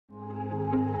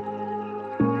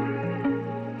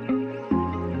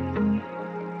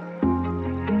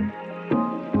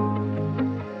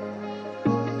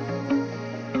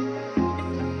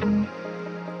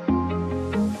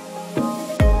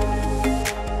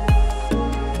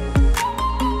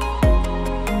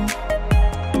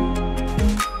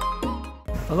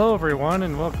Hello everyone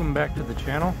and welcome back to the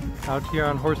channel. Out here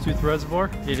on Horsetooth Reservoir.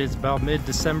 It is about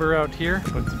mid-December out here,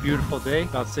 but it's a beautiful day,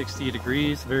 about 60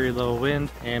 degrees, very low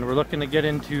wind, and we're looking to get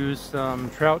into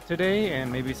some trout today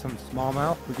and maybe some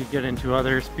smallmouth. We could get into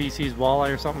other species,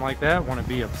 walleye or something like that. Want to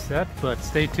be upset, but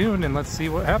stay tuned and let's see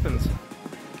what happens.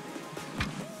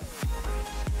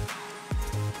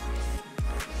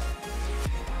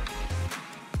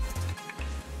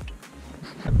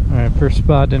 Alright, first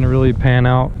spot didn't really pan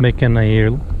out, making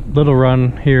a little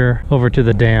run here over to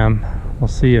the dam. We'll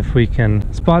see if we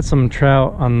can spot some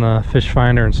trout on the fish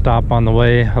finder and stop on the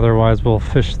way. Otherwise we'll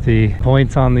fish the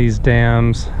points on these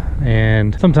dams,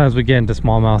 and sometimes we get into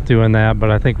smallmouth doing that,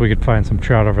 but I think we could find some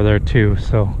trout over there too.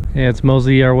 So yeah, let's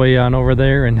mosey our way on over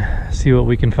there and see what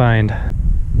we can find.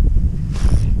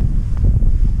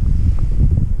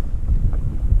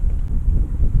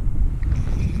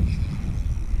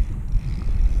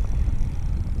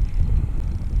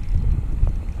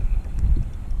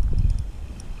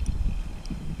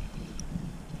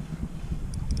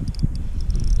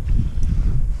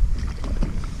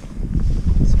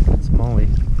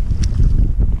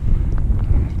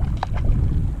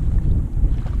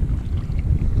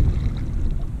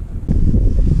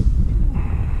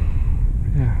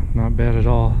 Not bad at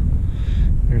all.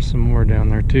 There's some more down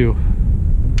there too.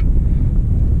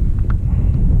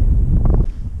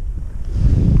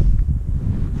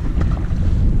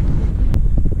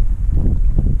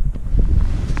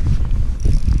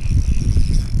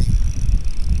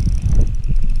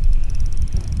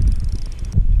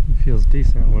 It feels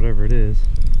decent, whatever it is.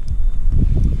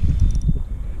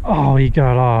 Oh, he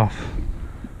got off.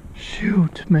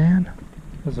 Shoot, man.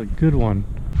 That was a good one.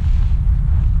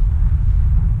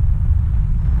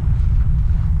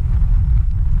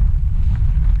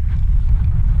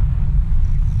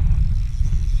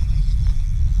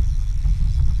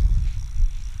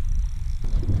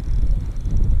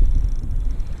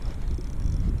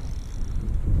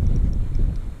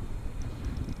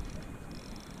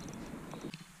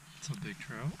 It's a big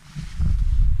trout.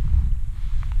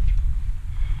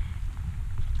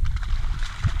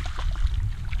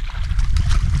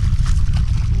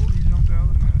 Oh, he jumped out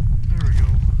of the net. There we go.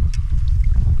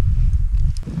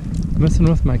 Messing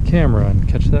with my camera and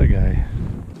catch that guy.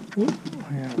 Oh,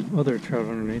 I have other trout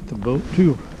underneath the boat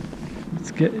too.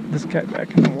 Let's get this guy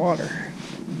back in the water.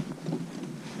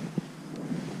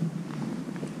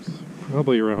 It's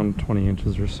probably around 20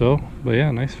 inches or so, but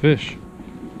yeah, nice fish.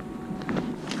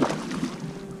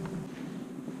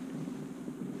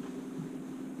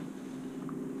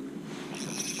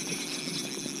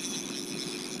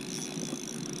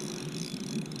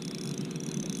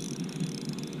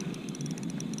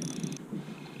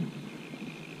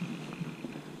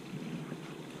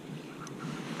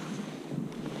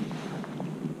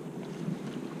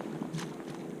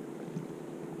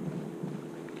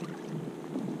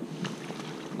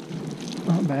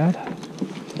 Not bad.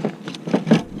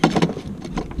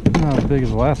 Not as big as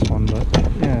the last one, but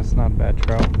yeah, it's not a bad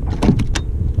trout.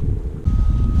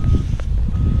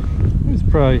 It's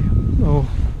probably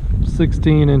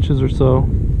 16 inches or so.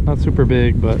 Not super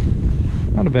big, but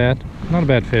not a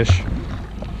bad fish.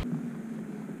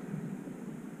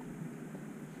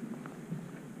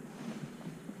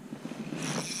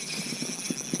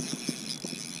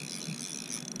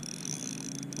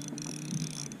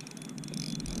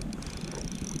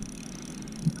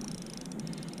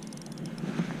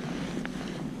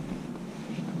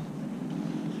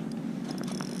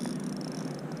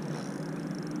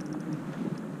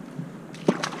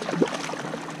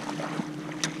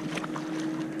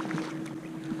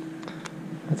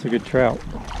 That's a good trout.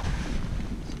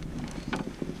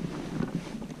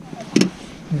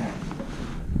 Yeah.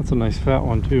 That's a nice fat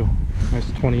one too. Nice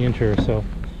 20 incher or so.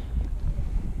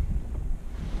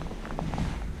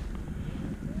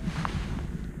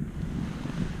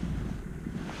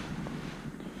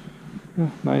 Yeah,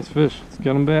 nice fish. Let's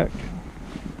get him back.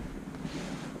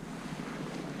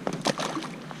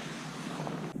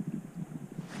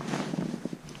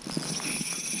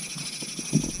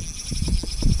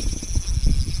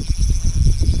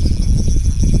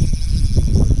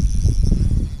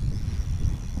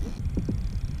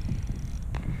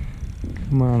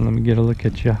 Come on, let me get a look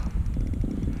at you.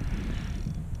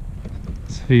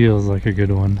 This feels like a good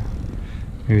one.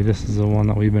 Maybe this is the one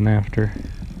that we've been after.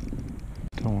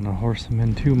 Don't want to horse him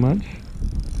in too much.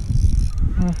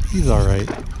 He's alright.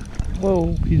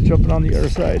 Whoa, he's jumping on the other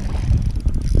side.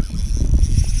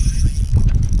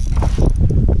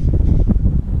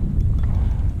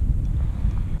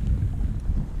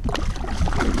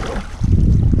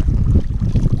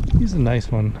 He's a nice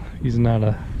one. He's not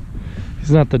a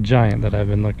He's not the giant that I've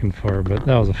been looking for, but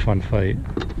that was a fun fight.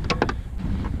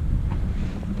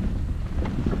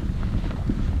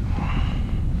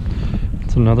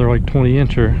 It's another like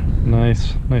 20-incher.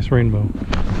 Nice rainbow.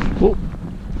 Whoa.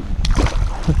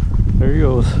 There he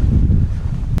goes.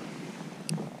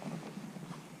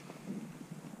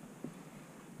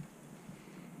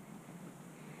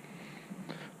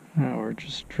 Now we're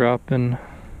just dropping.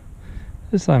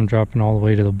 This time I'm dropping all the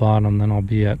way to the bottom, then I'll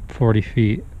be at 40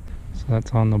 feet. So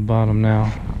that's on the bottom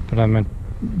now. But I'm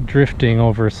drifting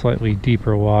over slightly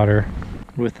deeper water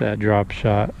with that drop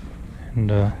shot and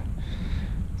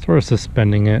sort of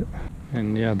suspending it.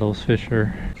 And yeah, those fish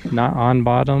are not on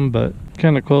bottom, but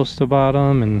kind of close to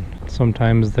bottom, and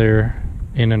sometimes they're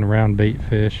in and around bait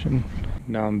fish. And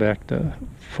now I'm back to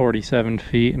 47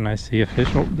 feet and I see a fish.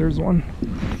 Oh, there's one.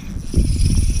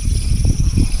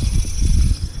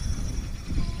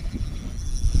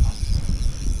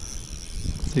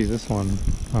 See this one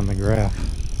on the graph.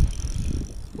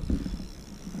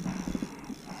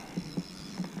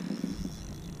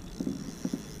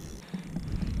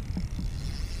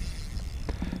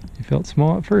 He felt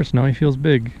small at first, now he feels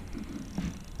big.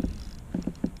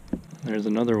 There's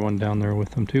another one down there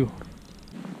with him too.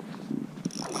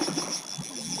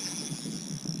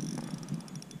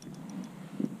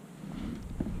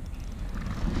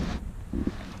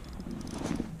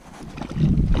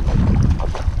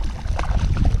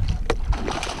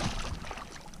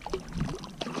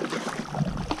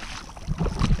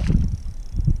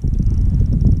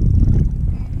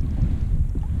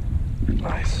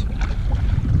 Nice.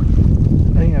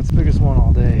 I think that's the biggest one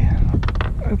all day.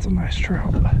 That's a nice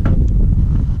trout.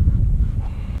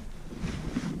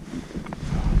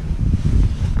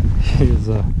 He is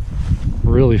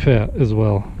really fat as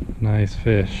well. Nice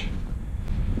fish.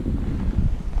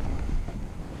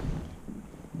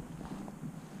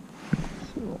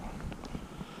 So,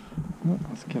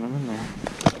 let's get him in there.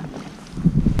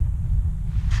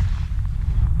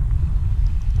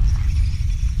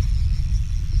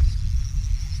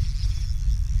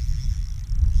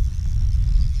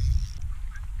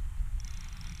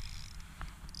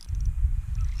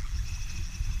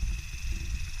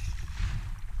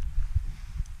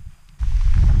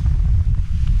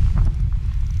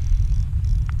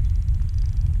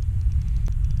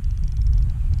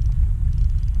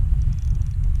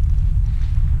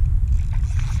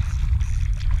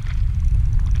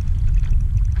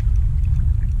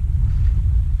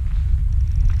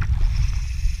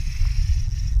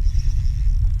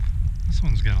 This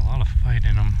one's got a lot of fight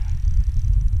in him.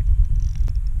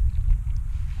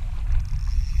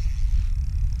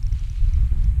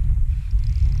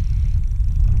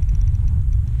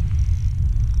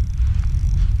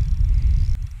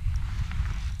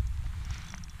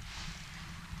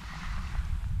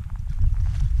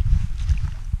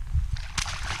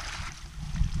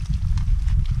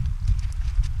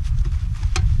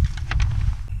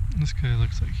 This guy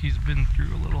looks like he's been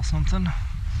through a little something. A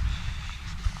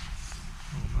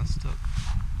little messed up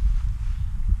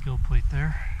gill plate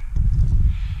there.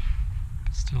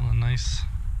 But still a nice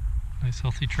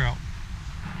healthy trout.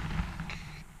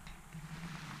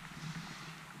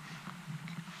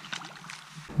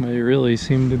 They really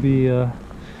seem to be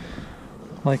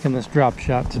liking this drop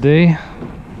shot today. I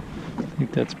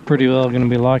think that's pretty well going to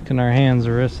be locked in our hands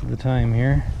the rest of the time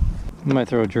here. I might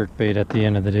throw a jerk bait at the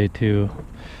end of the day too.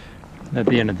 At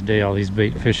the end of the day, all these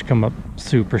bait fish come up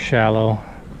super shallow,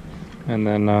 and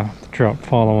then the trout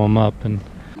follow them up, and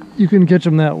you can catch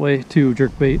them that way too.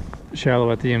 Jerk bait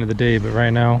shallow at the end of the day, but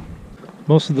right now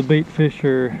most of the bait fish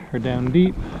are down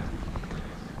deep.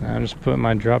 I'm just putting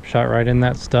my drop shot right in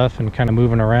that stuff and kind of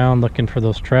moving around looking for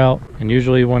those trout. And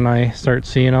usually when I start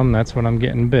seeing them, that's when I'm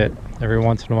getting bit. Every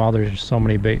once in a while there's just so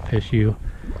many bait fish you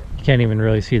can't even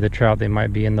really see the trout. They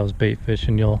might be in those bait fish,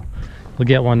 and you'll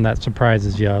get one that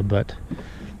surprises you. But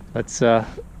let's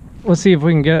see if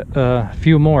we can get a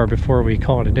few more before we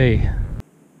call it a day.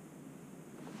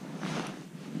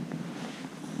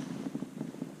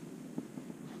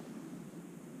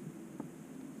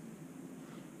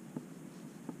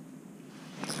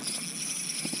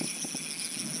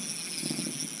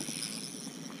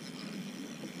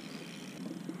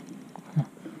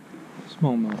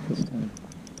 Smallmouth this time.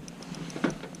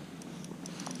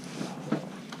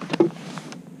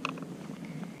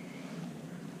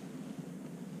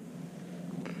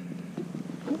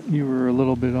 You were a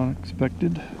little bit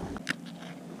unexpected.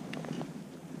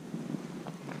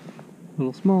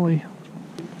 Little smallie.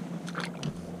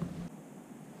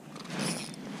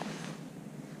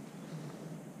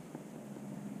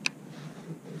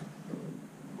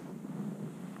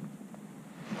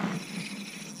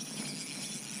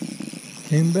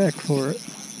 Came back for it.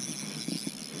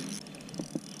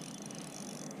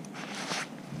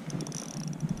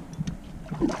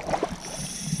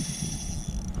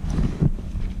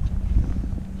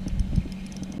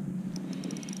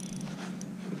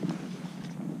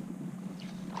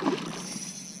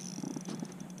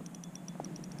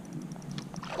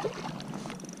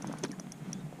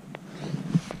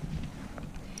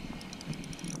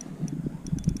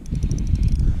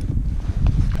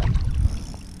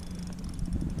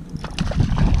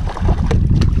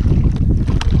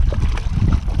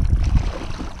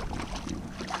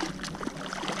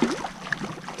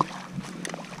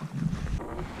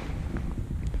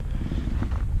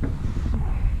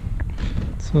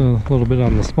 A little bit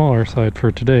on the smaller side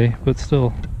for today, but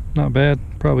still not bad.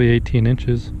 Probably 18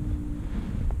 inches.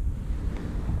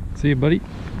 See you, buddy.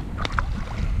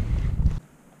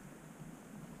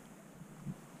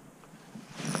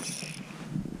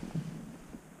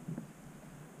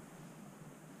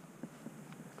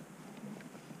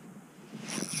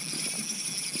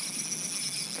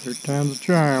 Third time's a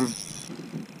charm.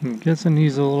 I'm guessing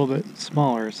he's a little bit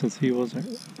smaller since he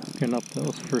wasn't hooking up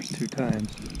those first two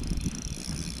times.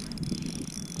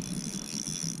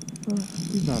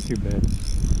 He's not too bad.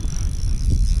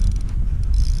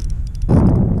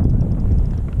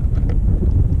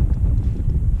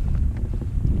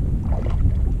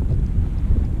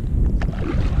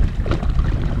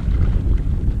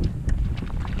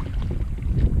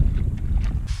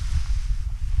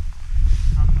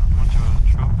 I'm not much of a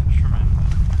trout fisherman,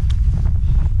 but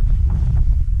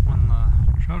when the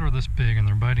trout are this big and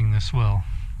they're biting this well,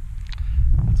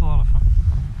 it's a lot of fun.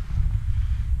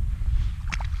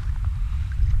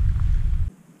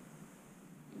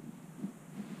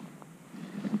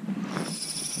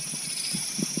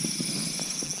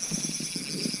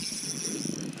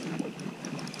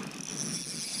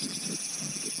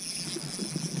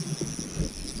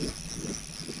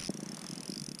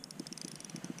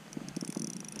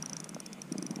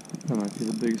 That might be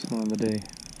the biggest one of the day.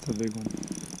 It's a big one.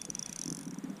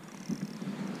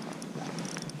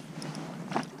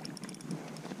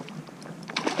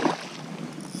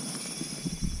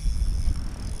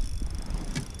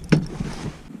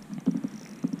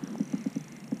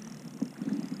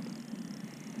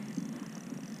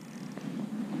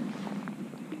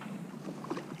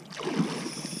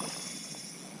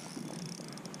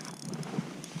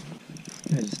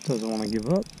 It just doesn't want to give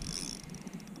up.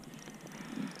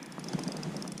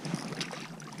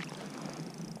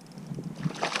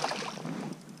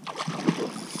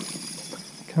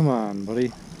 Come on,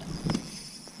 buddy.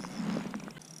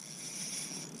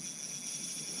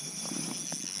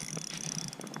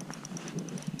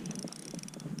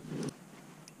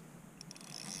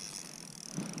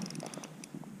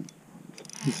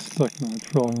 He's stuck in my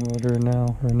trolling motor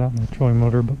now, or not my trolling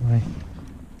motor, but my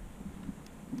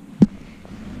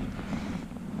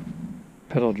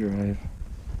pedal drive.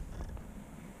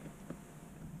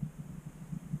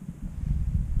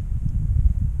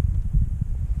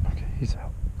 Okay, he's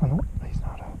out. Oh no, he's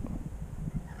not out.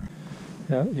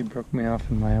 Yeah, he broke me off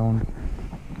in my own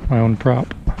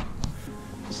prop.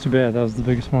 It's too bad. That was the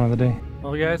biggest one of the day.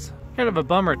 Well, guys, kind of a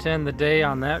bummer to end the day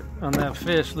on that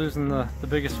fish, losing the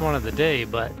biggest one of the day,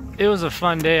 but it was a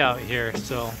fun day out here,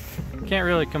 so can't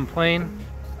really complain.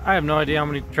 I have no idea how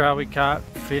many trout we caught,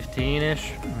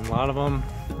 15-ish, a lot of them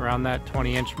around that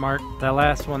 20-inch mark. That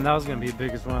last one, that was gonna be the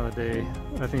biggest one of the day.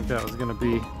 I think that was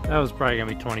probably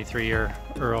gonna be 23 or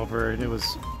over. It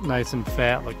was nice and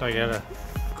fat, looked like it had a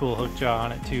cool hook jaw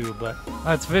on it too, but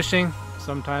that's fishing.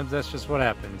 Sometimes that's just what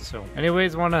happens. So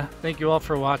anyways, want to thank you all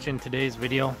for watching today's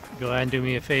video. Go ahead and do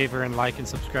me a favor and like and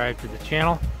subscribe to the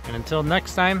channel. And until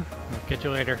next time, I'll catch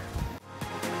you later.